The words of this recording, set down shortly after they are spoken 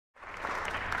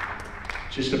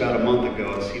just about a month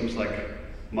ago, it seems like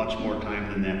much more time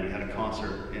than that, we had a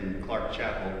concert in Clark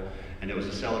Chapel, and it was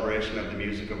a celebration of the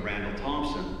music of Randall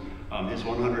Thompson. His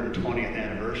 120th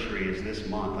anniversary is this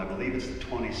month. I believe it's the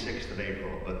 26th of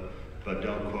April, but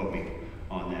don't quote me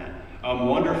on that.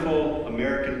 Wonderful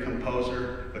American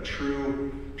composer, a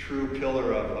true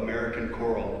pillar of American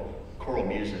choral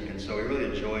music, and so we really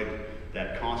enjoyed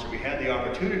that concert. We had the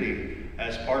opportunity,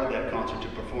 as part of that concert, to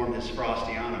perform his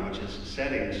Frostiana, which is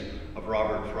settings of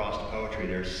Robert Frost poetry.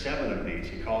 There's 7 of these.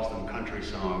 He calls them country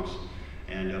songs,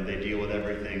 and they deal with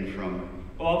everything from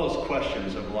all those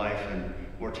questions of life and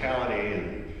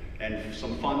mortality and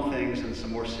some fun things and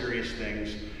some more serious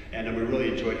things. And we really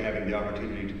enjoyed having the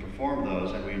opportunity to perform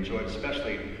those, and we enjoyed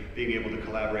especially being able to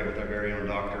collaborate with our very own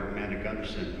Dr. Amanda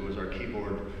Gunderson, who is our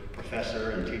keyboard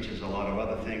professor and teaches a lot of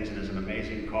other things and is an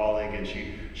amazing colleague, and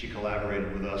she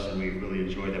collaborated with us, and we really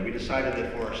enjoyed that. We decided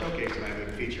that for our showcase tonight we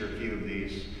would feature a few of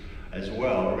these as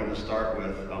well. We're going to start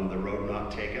with The Road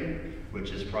Not Taken,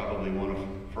 which is probably one of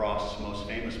Frost's most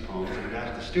famous poems, and we've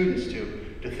asked the students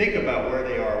to think about where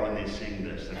they are when they sing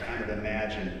this, to kind of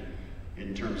imagine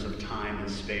in terms of time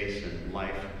and space and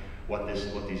life what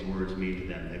these words mean to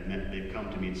them. They've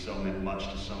come to mean so much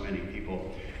to so many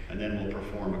people. And then we'll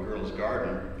perform A Girl's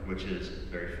Garden, which is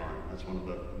very fun. That's one of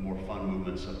the more fun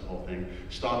movements of the whole thing.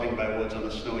 Stopping by Woods on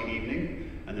a Snowy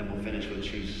Evening, and then we'll finish with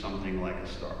Choose Something Like a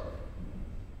Star.